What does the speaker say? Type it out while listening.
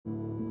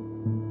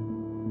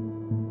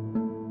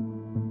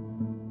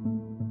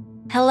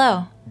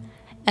Hello,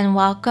 and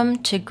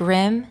welcome to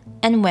Grim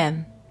and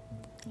Whim,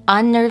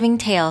 unnerving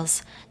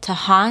tales to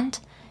haunt,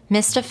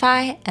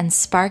 mystify, and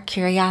spark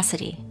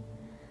curiosity.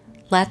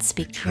 Let's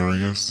be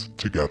curious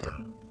together.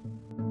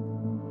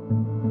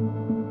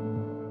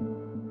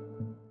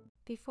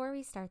 Before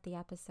we start the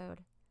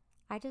episode,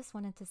 I just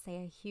wanted to say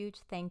a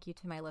huge thank you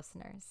to my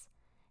listeners.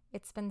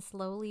 It's been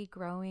slowly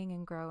growing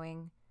and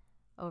growing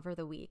over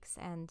the weeks,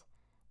 and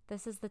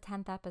this is the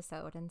 10th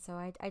episode, and so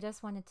I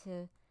just wanted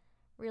to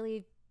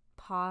really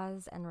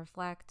pause and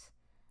reflect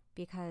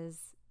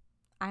because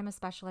I'm a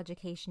special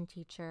education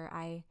teacher.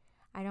 I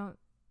don't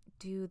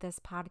do this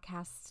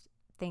podcast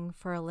thing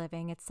for a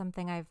living. It's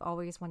something I've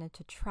always wanted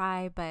to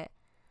try, but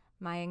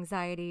my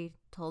anxiety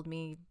told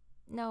me,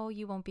 no,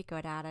 you won't be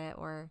good at it,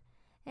 or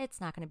it's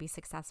not going to be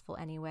successful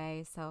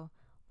anyway, so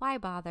why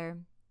bother?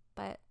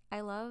 But I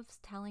love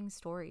telling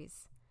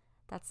stories.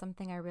 That's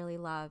something I really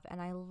love,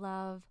 and I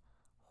love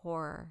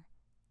horror.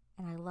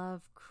 And I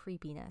love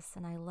creepiness,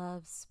 and I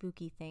love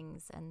spooky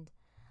things, and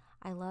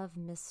I love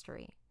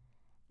mystery.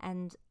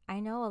 And I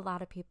know a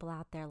lot of people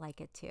out there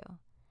like it too.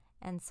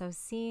 And so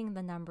seeing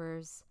the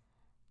numbers,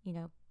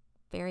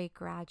 very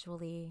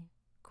gradually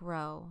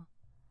grow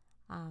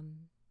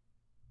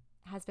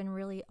has been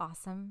really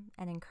awesome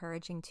and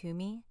encouraging to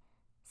me.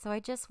 So I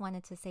just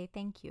wanted to say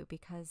thank you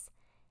because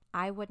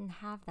I wouldn't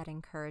have that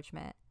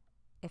encouragement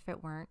if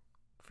it weren't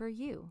for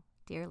you,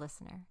 dear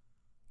listener.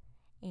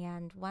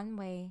 And one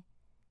way,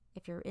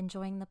 if you're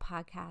enjoying the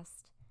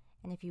podcast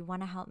and if you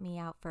want to help me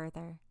out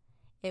further,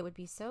 it would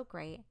be so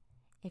great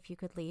if you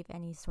could leave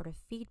any sort of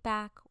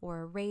feedback or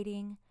a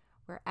rating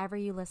wherever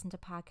you listen to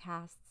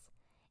podcasts.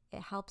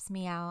 It helps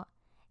me out,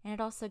 and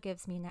it also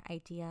gives me an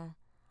idea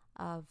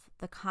of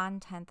the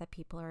content that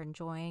people are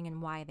enjoying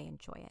and why they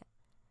enjoy it.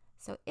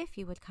 So if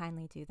you would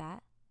kindly do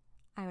that,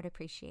 I would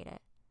appreciate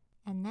it.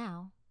 And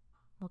now,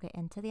 we'll get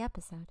into the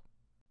episode.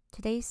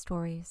 Today's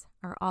stories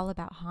are all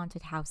about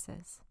haunted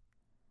houses.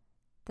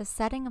 The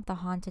setting of the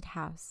haunted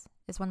house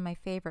is one of my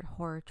favorite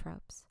horror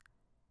tropes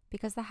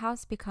because the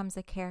house becomes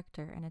a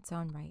character in its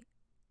own right.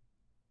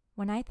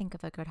 When I think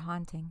of a good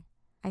haunting,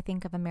 I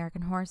think of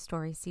American Horror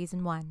Story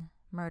Season 1,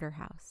 Murder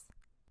House,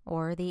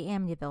 or the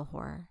Amityville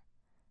Horror,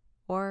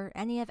 or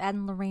any of Ed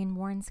and Lorraine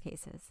Warren's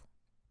cases.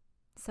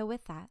 So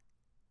with that,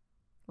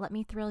 let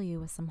me thrill you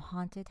with some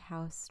haunted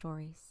house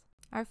stories.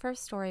 Our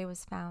first story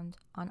was found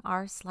on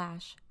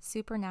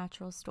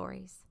r/Supernatural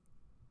Stories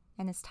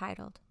and is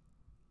titled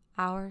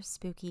Our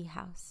Spooky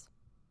House.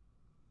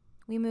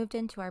 We moved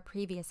into our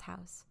previous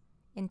house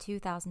in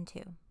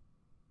 2002.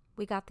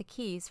 We got the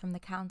keys from the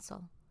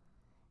council,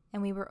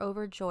 and we were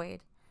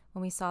overjoyed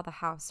when we saw the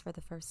house for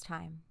the first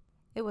time.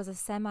 It was a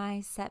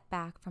semi-set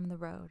back from the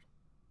road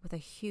with a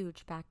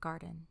huge back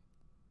garden.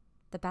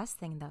 The best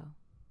thing, though,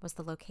 was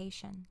the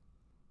location.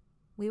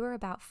 We were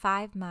about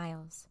 5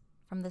 miles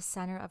from the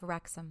center of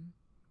Wrexham,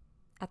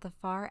 at the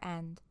far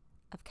end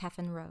of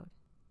Keffin Road,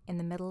 in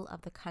the middle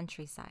of the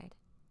countryside,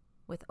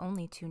 with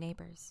only 2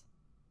 neighbors.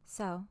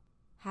 So,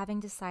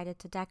 having decided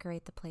to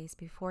decorate the place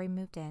before we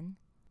moved in,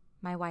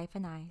 my wife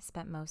and I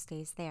spent most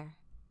days there.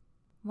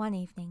 One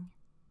evening,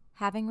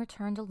 having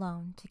returned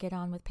alone to get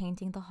on with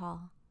painting the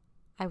hall,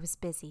 I was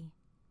busy.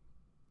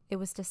 It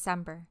was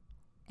December,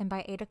 and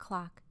by 8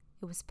 o'clock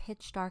it was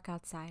pitch dark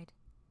outside.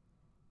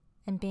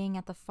 And being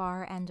at the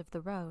far end of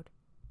the road,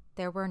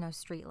 there were no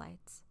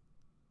streetlights.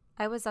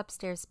 I was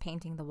upstairs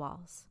painting the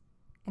walls,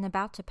 and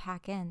about to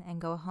pack in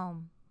and go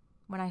home,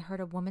 when I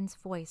heard a woman's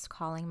voice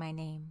calling my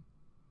name.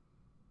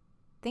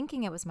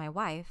 Thinking it was my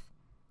wife,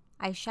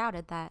 I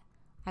shouted that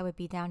I would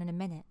be down in a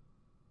minute.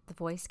 The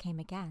voice came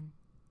again,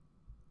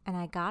 and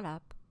I got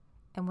up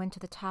and went to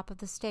the top of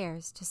the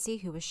stairs to see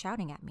who was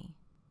shouting at me.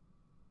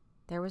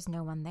 There was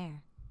no one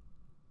there.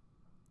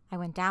 I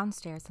went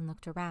downstairs and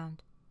looked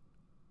around.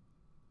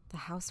 The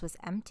house was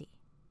empty.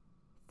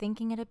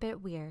 Thinking it a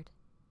bit weird,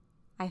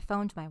 I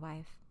phoned my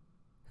wife,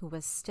 who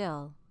was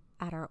still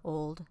at our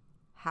old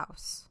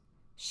house.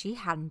 She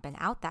hadn't been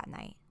out that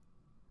night.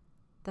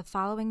 The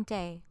following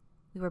day,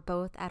 we were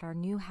both at our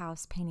new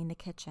house painting the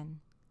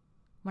kitchen.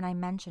 When I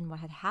mentioned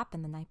what had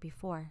happened the night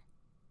before,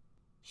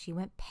 she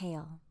went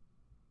pale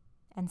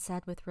and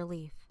said with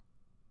relief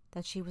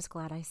that she was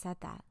glad I said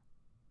that.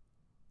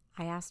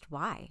 I asked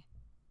why,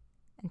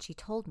 and she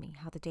told me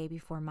how the day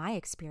before my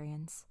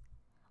experience,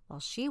 while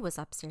she was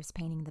upstairs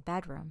painting the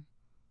bedroom,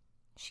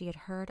 she had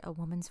heard a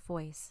woman's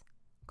voice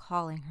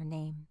calling her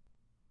name,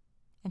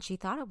 and she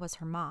thought it was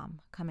her mom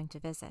coming to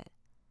visit,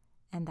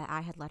 and that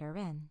I had let her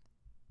in.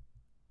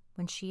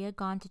 When she had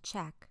gone to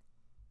check,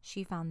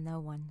 she found no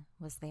one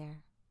was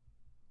there.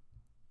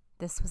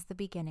 This was the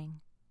beginning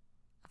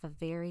of a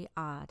very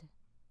odd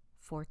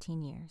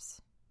 14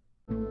 years.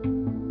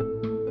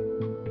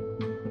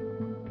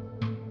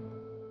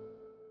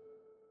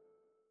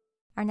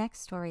 Our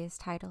next story is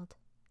titled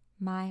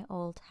My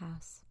Old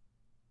House.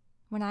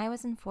 When I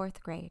was in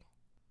 4th grade,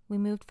 we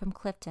moved from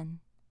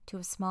Clifton to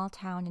a small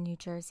town in New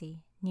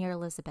Jersey near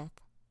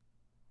Elizabeth.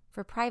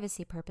 For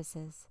privacy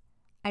purposes,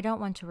 I don't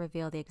want to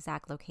reveal the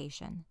exact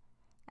location,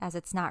 as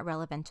it's not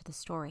relevant to the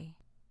story.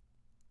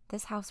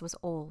 This house was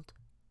old,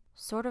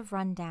 sort of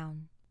run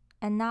down,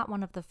 and not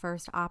one of the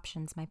first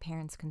options my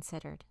parents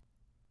considered.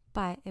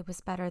 But it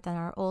was better than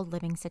our old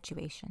living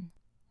situation,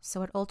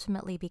 so it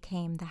ultimately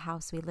became the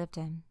house we lived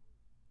in.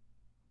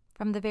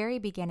 From the very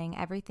beginning,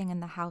 everything in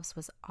the house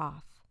was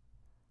off.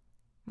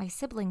 My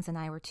siblings and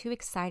I were too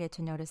excited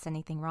to notice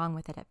anything wrong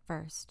with it at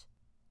first.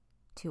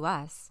 To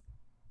us,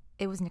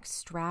 it was an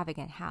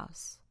extravagant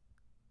house.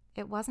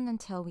 It wasn't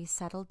until we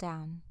settled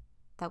down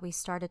that we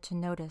started to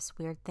notice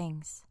weird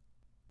things.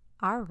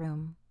 Our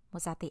room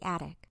was at the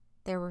attic.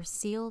 There were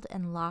sealed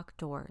and locked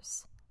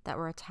doors that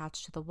were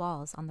attached to the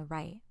walls on the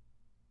right.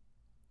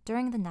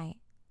 During the night,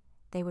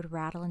 they would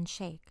rattle and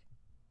shake,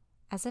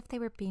 as if they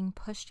were being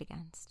pushed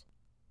against.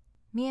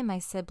 Me and my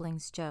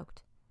siblings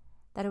joked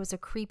that it was a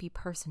creepy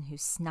person who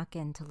snuck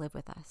in to live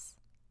with us.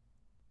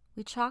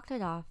 We chalked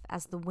it off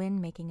as the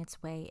wind making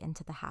its way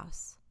into the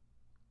house.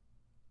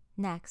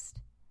 Next,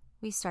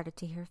 we started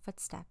to hear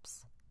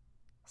footsteps,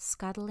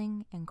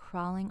 scuttling and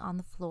crawling on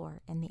the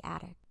floor in the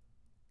attic.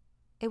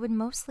 It would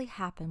mostly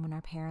happen when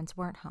our parents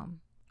weren't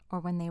home or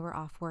when they were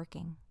off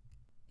working.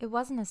 It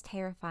wasn't as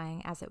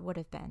terrifying as it would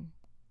have been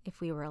if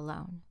we were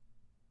alone.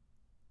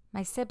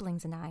 My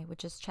siblings and I would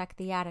just check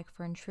the attic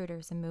for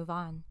intruders and move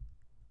on.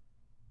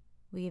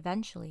 We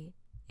eventually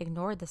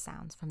ignored the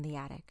sounds from the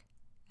attic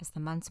as the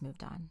months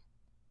moved on.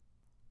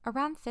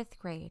 Around 5th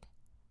grade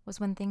was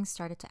when things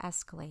started to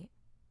escalate.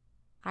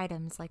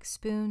 Items like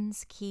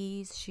spoons,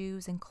 keys,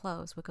 shoes, and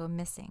clothes would go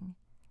missing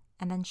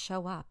and then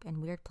show up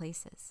in weird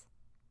places.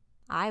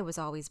 I was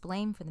always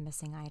blamed for the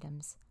missing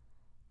items,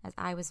 as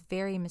I was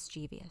very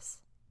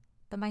mischievous,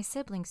 but my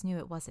siblings knew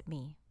it wasn't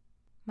me.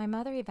 My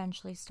mother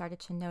eventually started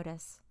to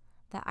notice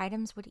that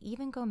items would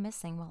even go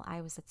missing while I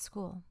was at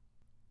school.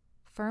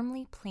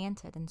 Firmly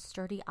planted and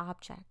sturdy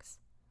objects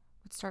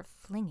would start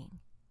flinging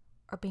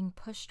or being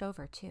pushed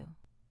over too.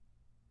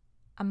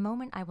 A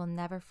moment I will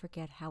never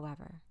forget,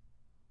 however,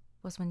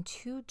 was when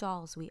 2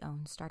 dolls we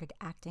owned started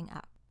acting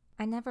up.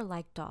 I never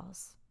liked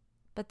dolls,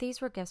 but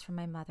these were gifts from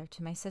my mother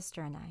to my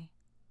sister and I.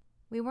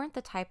 We weren't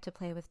the type to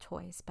play with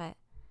toys, but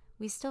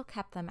we still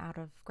kept them out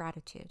of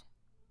gratitude.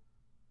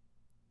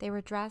 They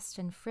were dressed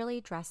in frilly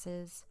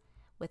dresses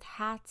with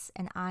hats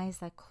and eyes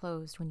that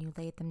closed when you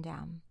laid them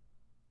down.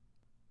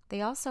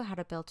 They also had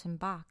a built-in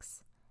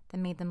box that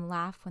made them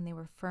laugh when they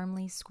were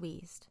firmly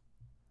squeezed.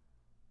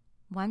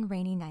 One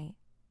rainy night,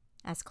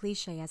 as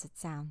cliche as it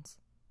sounds,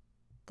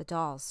 the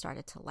dolls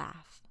started to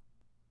laugh.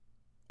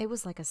 It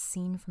was like a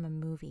scene from a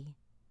movie.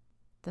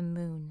 The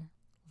moon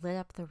lit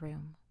up the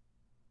room.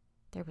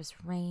 There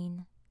was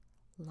rain,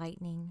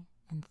 lightning,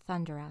 and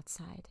thunder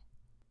outside.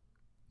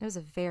 It was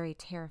a very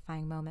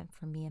terrifying moment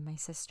for me and my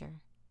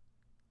sister.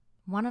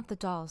 One of the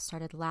dolls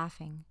started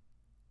laughing,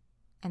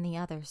 and the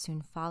other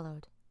soon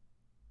followed,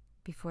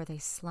 before they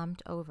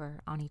slumped over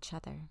on each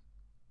other.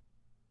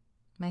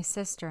 My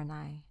sister and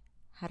I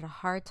had a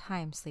hard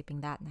time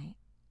sleeping that night.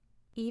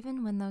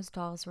 Even when those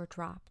dolls were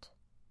dropped,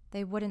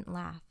 they wouldn't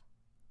laugh.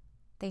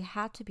 They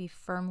had to be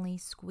firmly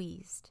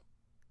squeezed.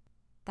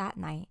 That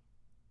night,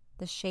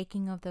 the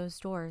shaking of those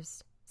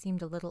doors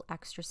seemed a little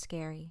extra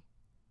scary,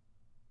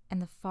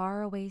 and the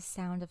faraway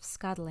sound of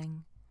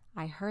scuttling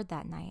I heard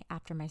that night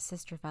after my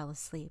sister fell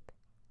asleep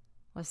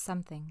was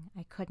something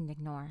I couldn't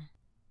ignore.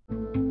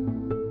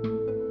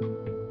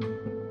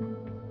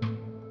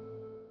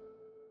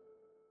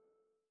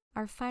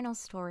 Our final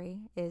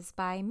story is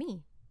by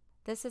me.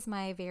 This is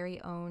my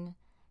very own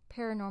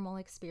paranormal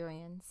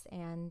experience,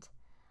 and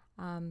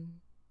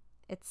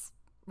it's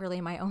really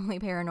my only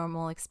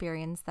paranormal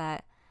experience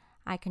that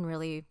I can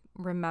really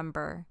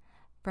remember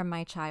from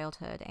my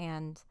childhood,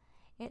 and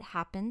it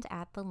happened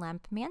at the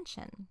Lemp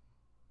Mansion,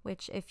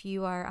 which, if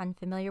you are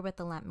unfamiliar with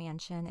the Lemp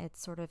Mansion,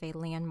 it's sort of a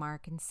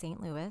landmark in St.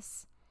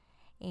 Louis,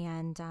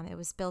 and it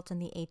was built in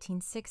the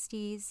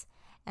 1860s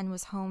and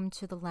was home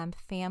to the Lemp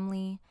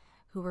family,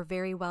 who were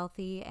very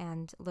wealthy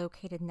and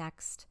located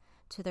next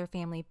to their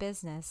family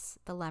business,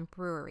 the Lemp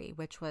Brewery,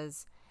 which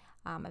was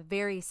a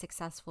very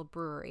successful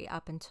brewery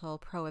up until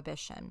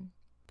Prohibition.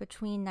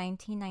 Between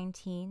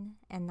 1919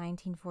 and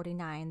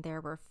 1949,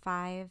 there were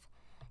 5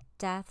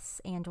 deaths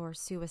and or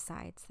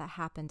suicides that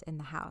happened in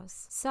the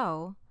house.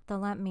 So the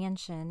Lemp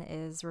Mansion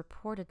is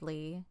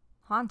reportedly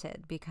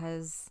haunted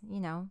because,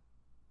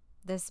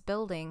 this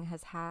building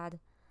has had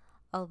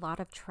a lot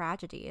of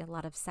tragedy, a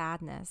lot of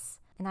sadness.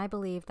 And I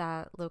believe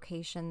that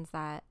locations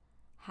that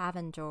have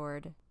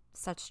endured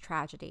such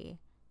tragedy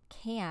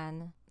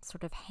can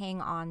sort of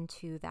hang on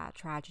to that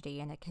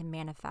tragedy, and it can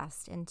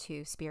manifest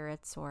into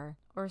spirits or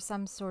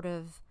some sort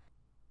of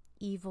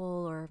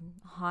evil or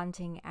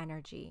haunting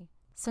energy.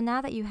 So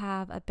now that you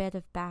have a bit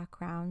of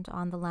background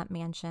on the Lemp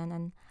Mansion,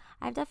 and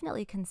I've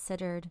definitely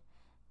considered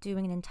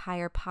doing an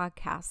entire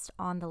podcast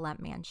on the Lemp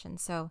Mansion,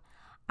 so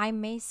I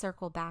may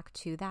circle back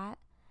to that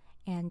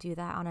and do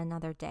that on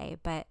another day,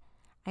 but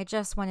I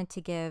just wanted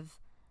to give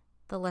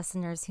the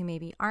listeners who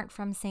maybe aren't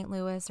from St.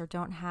 Louis or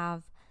don't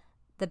have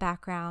the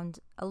background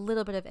a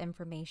little bit of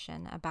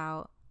information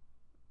about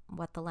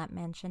what the Lemp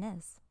Mansion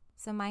is.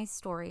 So my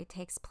story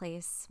takes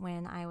place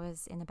when I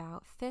was in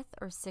about 5th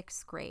or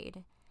 6th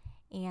grade,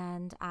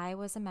 and I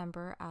was a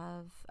member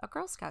of a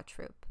Girl Scout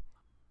troop.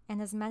 And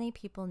as many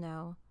people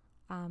know,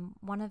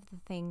 one of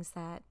the things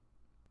that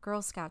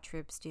Girl Scout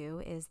troops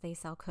do is they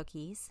sell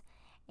cookies,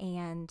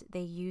 and they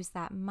use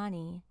that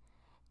money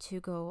to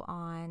go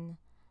on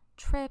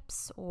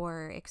trips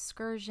or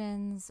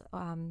excursions.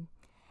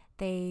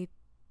 They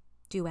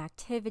do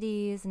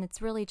activities, and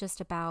it's really just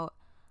about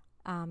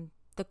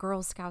the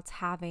Girl Scouts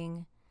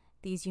having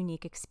these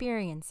unique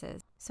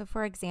experiences. So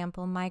for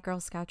example, my Girl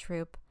Scout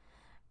troop,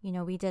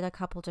 we did a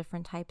couple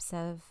different types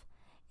of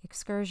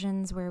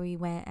excursions where we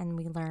went and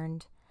we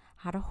learned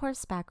how to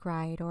horseback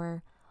ride,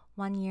 or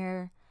one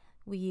year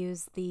we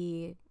used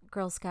the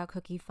Girl Scout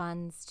cookie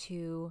funds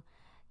to,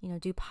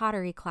 do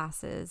pottery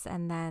classes,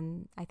 and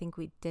then I think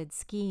we did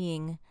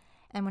skiing.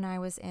 And when I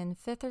was in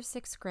 5th or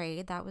 6th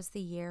grade, that was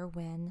the year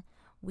when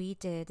we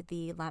did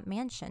the Lemp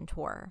Mansion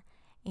tour,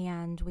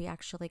 and we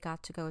actually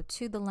got to go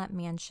to the Lemp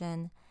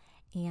Mansion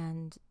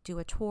and do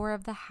a tour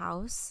of the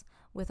house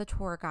with a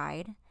tour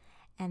guide.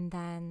 And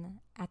then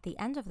at the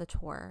end of the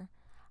tour,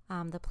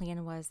 the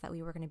plan was that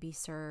we were going to be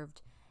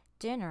served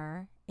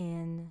dinner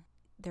in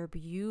their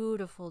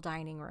beautiful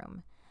dining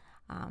room.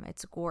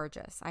 It's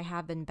gorgeous. I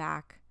have been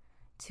back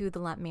to the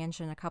Lemp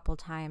Mansion a couple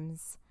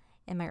times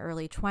in my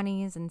early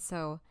 20s, and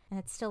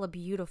it's still a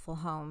beautiful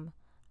home.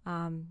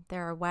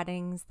 There are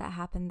weddings that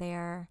happen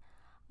there.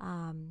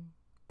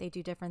 They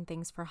do different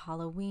things for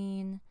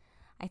Halloween.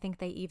 I think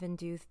they even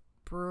do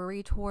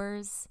brewery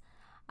tours,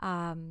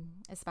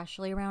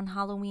 especially around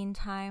Halloween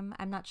time.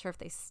 I'm not sure if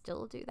they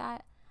still do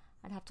that.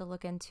 I'd have to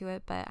look into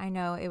it, but I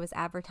know it was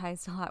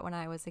advertised a lot when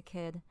I was a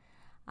kid.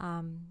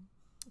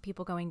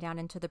 People going down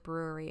into the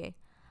brewery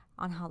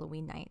on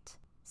Halloween night.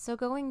 So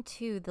going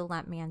to the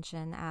Lemp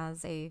Mansion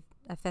as a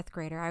 5th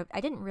grader, I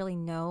didn't really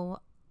know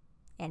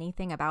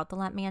anything about the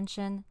Lemp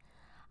Mansion.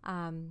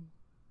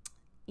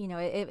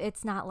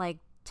 It's not like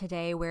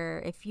today where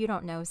if you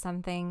don't know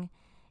something,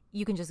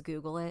 you can just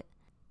Google it.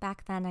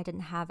 Back then, I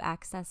didn't have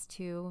access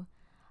to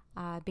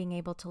being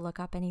able to look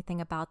up anything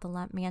about the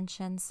Lemp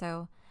Mansion,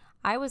 so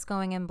I was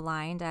going in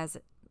blind, as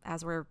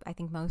were, I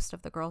think, most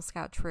of the Girl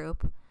Scout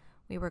troop.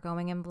 We were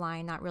going in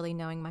blind, not really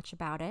knowing much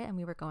about it, and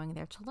we were going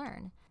there to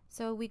learn.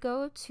 So we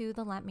go to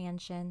the Lemp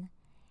Mansion,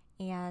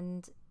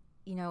 and,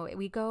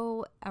 we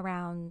go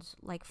around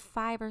like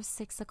 5 or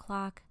 6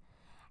 o'clock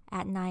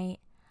at night,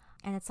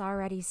 and it's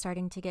already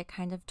starting to get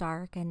kind of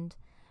dark, and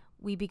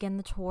we begin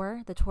the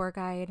tour. The tour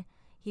guide,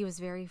 he was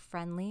very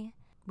friendly.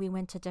 We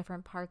went to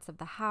different parts of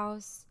the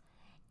house,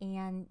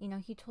 and,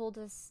 he told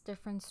us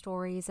different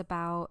stories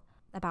about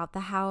the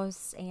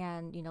house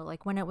and,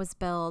 like when it was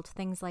built,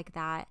 things like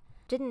that.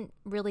 Didn't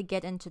really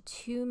get into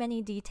too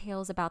many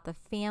details about the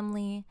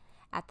family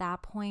at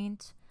that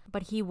point,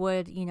 but he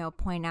would,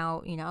 point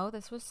out,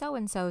 this was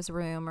so-and-so's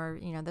room, or,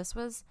 this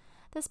was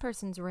this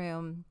person's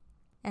room.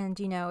 And,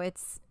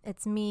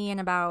 it's me and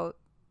about,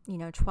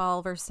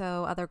 12 or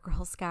so other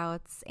Girl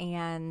Scouts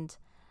and,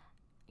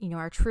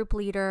 our troop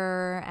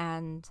leader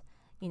and,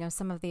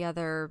 some of the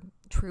other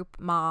troop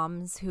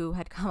moms who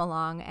had come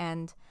along,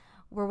 and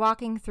we're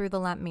walking through the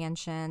Lemp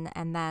Mansion.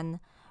 And then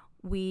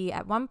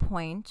at one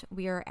point,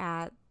 we are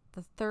at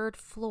the 3rd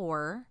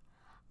floor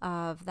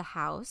of the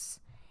house,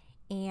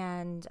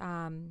 and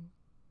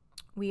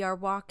we are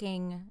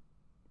walking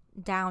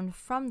down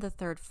from the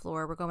 3rd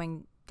floor. We're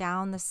going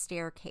down the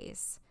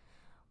staircase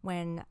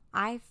when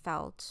I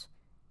felt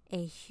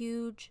a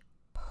huge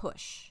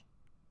push,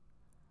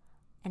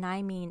 and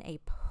I mean a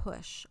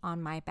push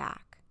on my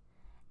back,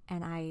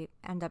 and I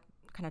end up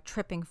kind of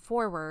tripping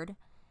forward,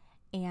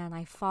 and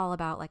I fall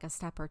about like a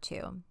step or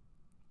two.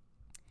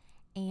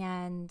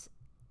 And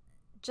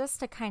just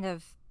to kind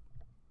of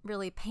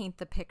really paint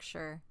the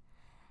picture,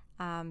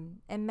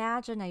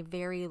 imagine a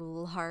very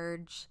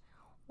large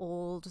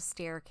old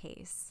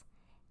staircase,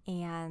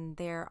 and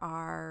there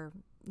are,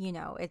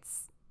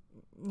 it's,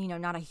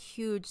 not a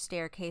huge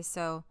staircase,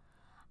 so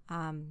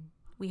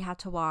we had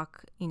to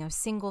walk,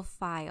 single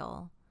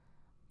file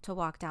to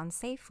walk down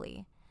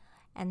safely.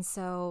 And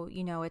so,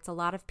 it's a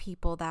lot of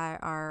people that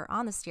are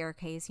on the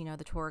staircase,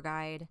 the tour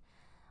guide,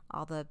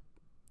 all the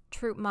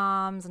troop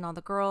moms and all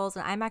the girls.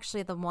 And I'm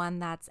actually the one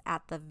that's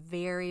at the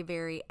very,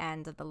 very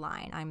end of the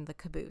line. I'm the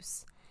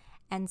caboose.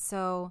 And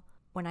so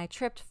when I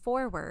tripped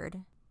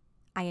forward,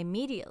 I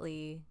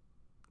immediately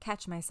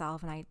catch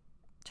myself and I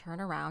turn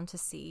around to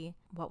see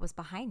what was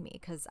behind me,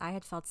 because I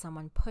had felt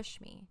someone push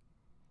me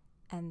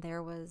and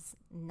there was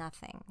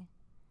nothing.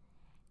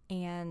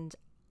 And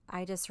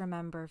I just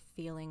remember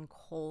feeling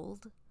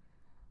cold,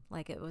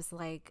 like it was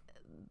like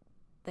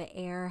the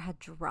air had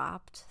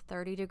dropped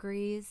 30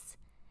 degrees,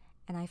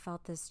 and I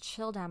felt this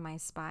chill down my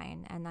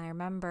spine. And I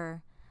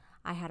remember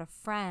I had a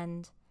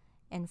friend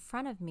in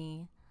front of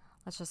me,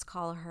 let's just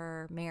call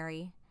her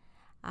Mary,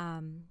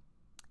 and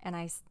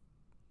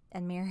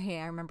Mary,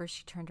 I remember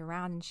she turned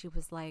around and she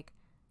was like,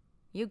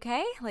 "You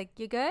okay? Like,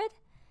 you good?"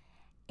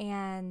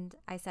 And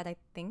I said, "I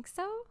think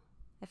so."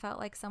 I felt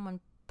like someone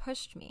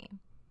pushed me.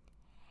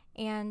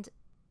 And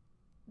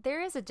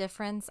there is a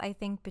difference, I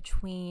think,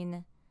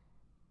 between,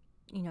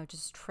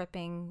 just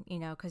tripping,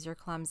 because you're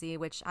clumsy,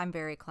 which I'm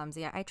very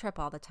clumsy. I trip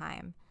all the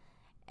time.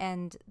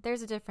 And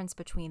there's a difference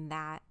between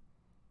that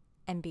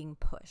and being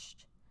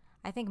pushed.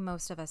 I think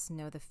most of us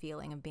know the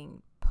feeling of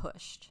being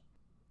pushed.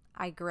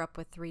 I grew up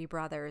with 3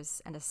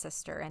 brothers and a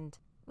sister, and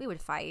we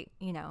would fight,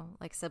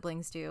 like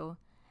siblings do.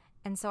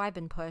 And so I've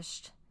been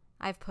pushed.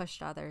 I've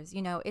pushed others.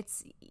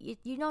 It's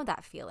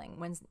that feeling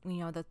when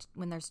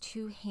when there's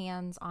 2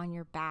 hands on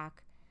your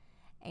back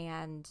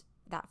and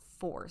that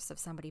force of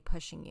somebody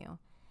pushing you.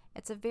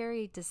 It's a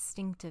very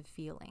distinctive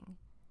feeling.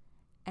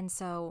 And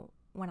so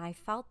when I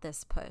felt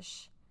this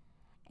push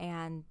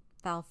and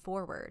fell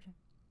forward,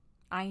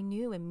 I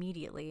knew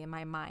immediately in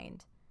my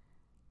mind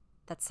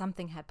that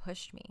something had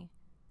pushed me.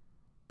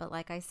 But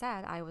like I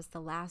said, I was the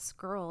last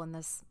girl in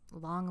this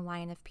long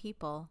line of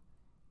people,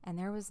 and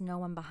there was no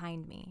one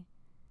behind me.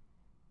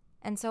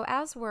 And so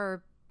as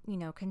we're,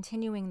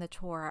 continuing the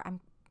tour, I'm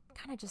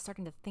kind of just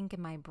starting to think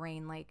in my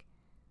brain, like,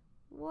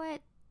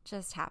 what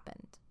just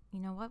happened?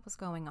 What was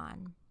going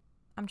on?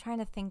 I'm trying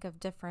to think of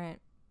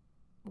different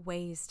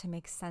ways to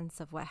make sense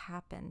of what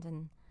happened.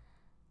 And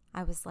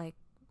I was like,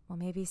 well,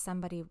 maybe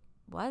somebody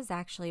was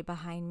actually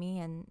behind me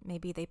and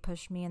maybe they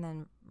pushed me and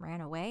then ran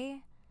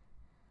away.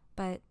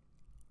 But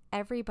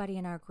everybody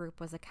in our group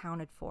was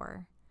accounted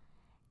for.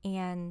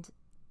 And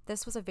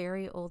this was a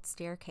very old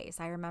staircase.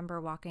 I remember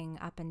walking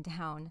up and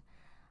down,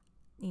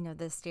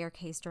 the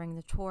staircase during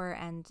the tour,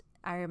 and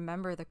I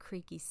remember the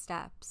creaky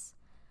steps.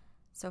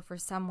 So for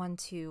someone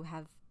to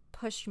have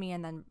pushed me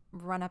and then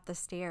run up the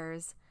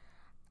stairs,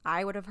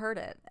 I would have heard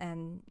it.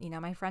 And,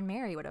 my friend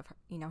Mary would have,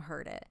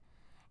 heard it.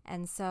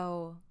 And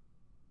so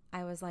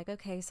I was like,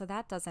 okay, so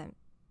that doesn't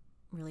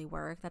really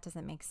work. That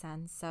doesn't make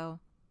sense. So,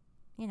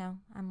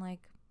 I'm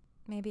like,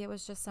 maybe it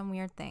was just some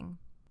weird thing.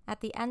 At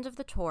the end of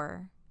the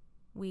tour,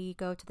 we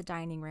go to the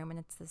dining room, and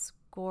it's this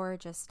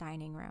gorgeous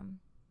dining room.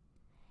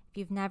 If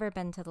you've never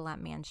been to the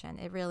Lemp Mansion,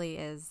 it really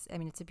is,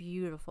 it's a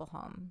beautiful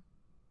home.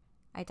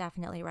 I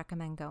definitely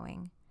recommend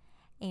going.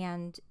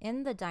 And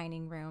in the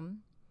dining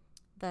room,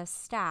 the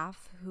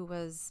staff who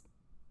was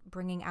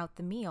bringing out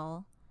the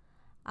meal,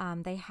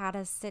 they had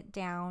us sit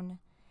down,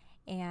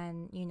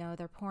 and,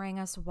 they're pouring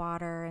us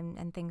water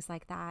and things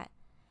like that.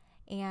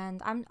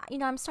 And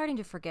I'm starting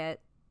to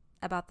forget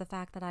about the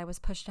fact that I was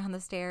pushed down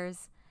the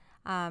stairs.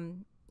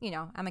 I'm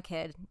a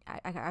kid.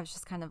 I was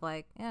just kind of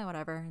like, yeah,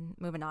 whatever, and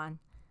moving on.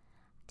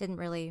 Didn't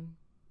really,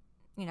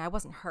 I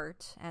wasn't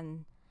hurt,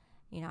 and,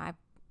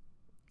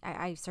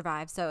 I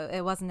survived. So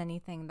it wasn't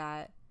anything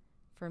that,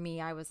 for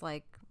me, I was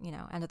like,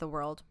 end of the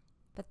world.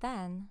 But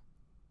then,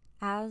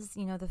 as,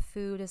 the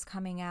food is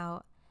coming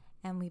out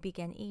and we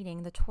begin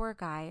eating, the tour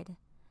guide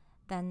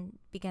then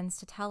begins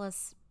to tell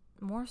us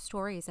more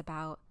stories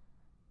about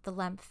the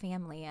Lemp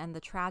family and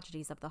the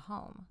tragedies of the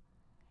home.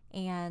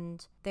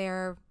 And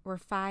there were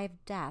 5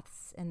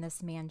 deaths in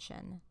this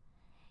mansion.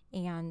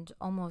 And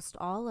almost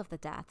all of the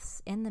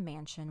deaths in the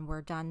mansion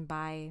were done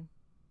by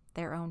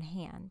their own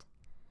hand.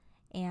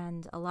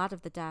 And a lot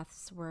of the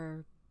deaths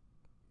were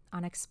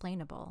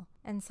unexplainable.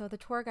 And so the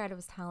tour guide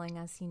was telling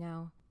us,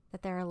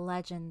 that there are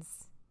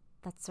legends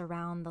that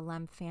surround the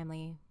Lemp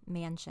family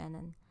mansion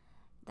and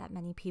that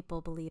many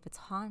people believe it's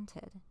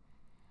haunted.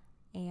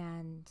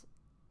 And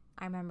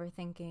I remember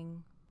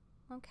thinking,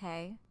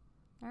 okay,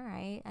 all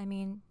right,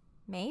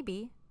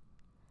 maybe.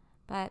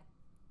 But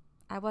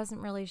I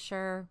wasn't really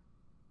sure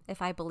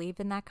if I believed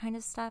in that kind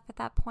of stuff at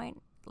that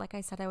point. Like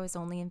I said, I was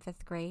only in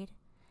 5th grade.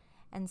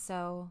 And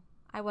so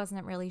I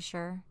wasn't really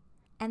sure.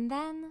 And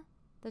then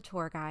the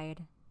tour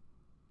guide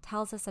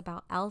tells us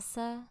about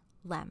Elsa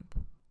Lemp.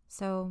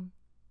 So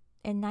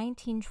in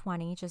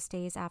 1920, just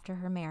days after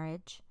her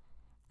marriage,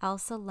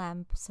 Elsa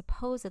Lemp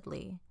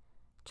supposedly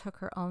took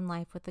her own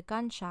life with a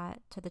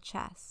gunshot to the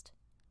chest.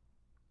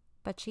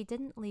 But she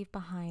didn't leave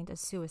behind a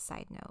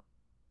suicide note.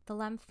 The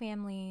Lemp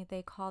family,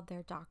 they called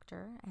their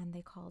doctor and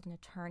they called an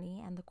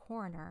attorney and the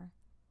coroner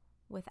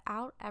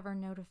without ever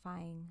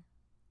notifying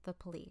the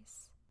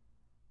police.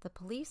 The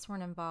police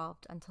weren't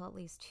involved until at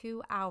least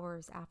 2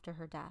 hours after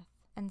her death.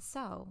 And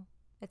so,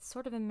 it's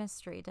sort of a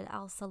mystery. Did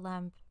Elsa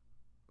Lemp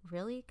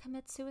really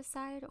commit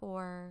suicide,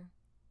 or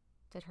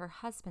did her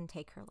husband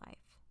take her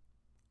life?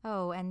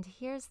 Oh, and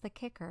here's the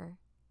kicker.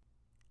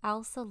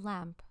 Elsa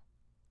Lemp,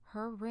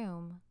 her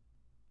room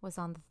was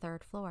on the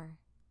 3rd floor,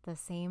 the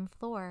same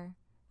floor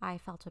I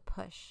felt a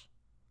push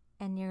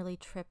and nearly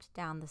tripped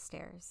down the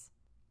stairs.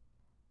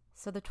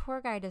 So the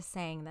tour guide is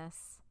saying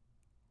this,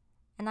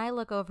 and I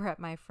look over at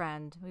my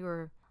friend. We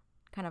were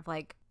kind of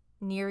like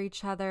near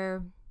each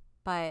other,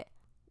 but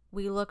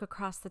we look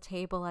across the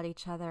table at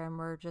each other and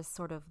we're just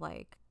sort of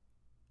like,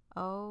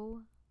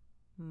 oh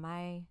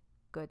my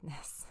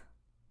goodness.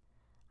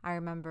 I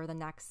remember the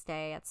next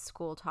day at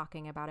school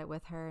talking about it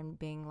with her and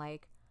being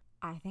like,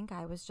 I think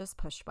I was just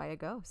pushed by a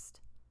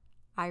ghost.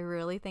 I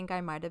really think I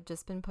might have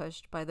just been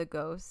pushed by the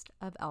ghost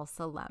of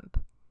Elsa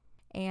Lemp.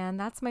 And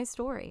that's my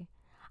story.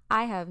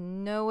 I have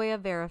no way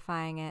of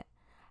verifying it.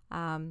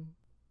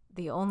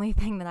 The only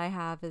thing that I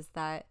have is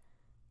that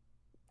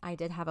I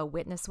did have a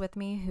witness with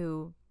me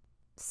who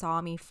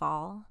saw me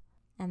fall.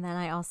 And then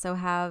I also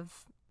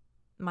have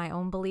my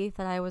own belief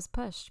that I was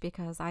pushed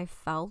because I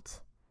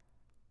felt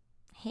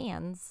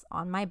hands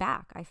on my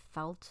back. I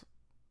felt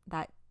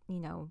that,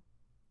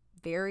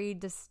 very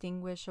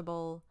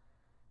distinguishable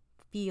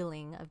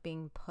feeling of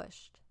being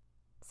pushed.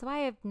 So I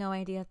have no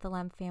idea if the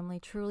Lemp family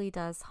truly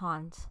does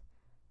haunt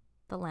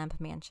the Lemp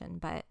Mansion,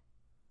 but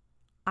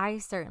I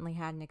certainly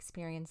had an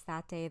experience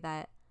that day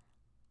that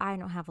I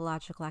don't have a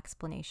logical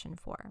explanation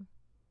for.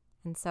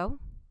 And so,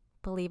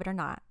 believe it or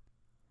not,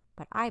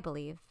 but I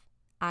believe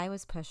I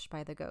was pushed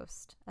by the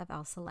ghost of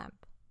Elsa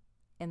Lemp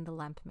in the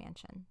Lemp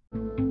Mansion.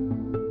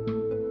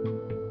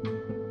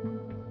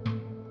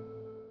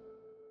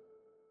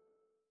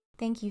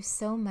 Thank you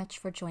so much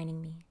for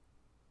joining me.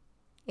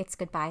 It's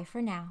goodbye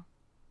for now,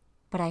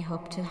 but I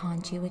hope to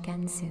haunt you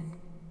again soon.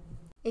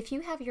 If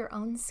you have your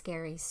own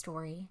scary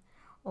story,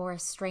 or a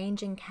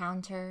strange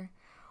encounter,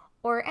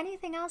 or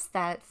anything else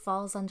that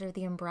falls under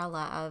the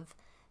umbrella of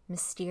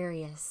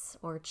mysterious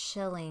or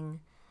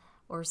chilling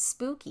or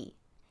spooky,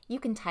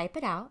 you can type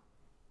it out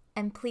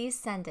and please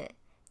send it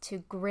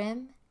to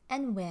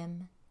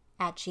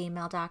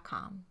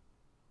grimandwhim@gmail.com.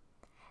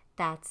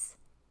 That's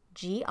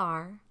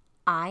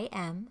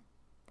GRIMANDWHIM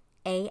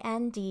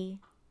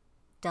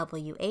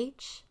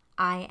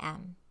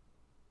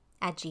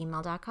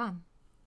 @gmail.com.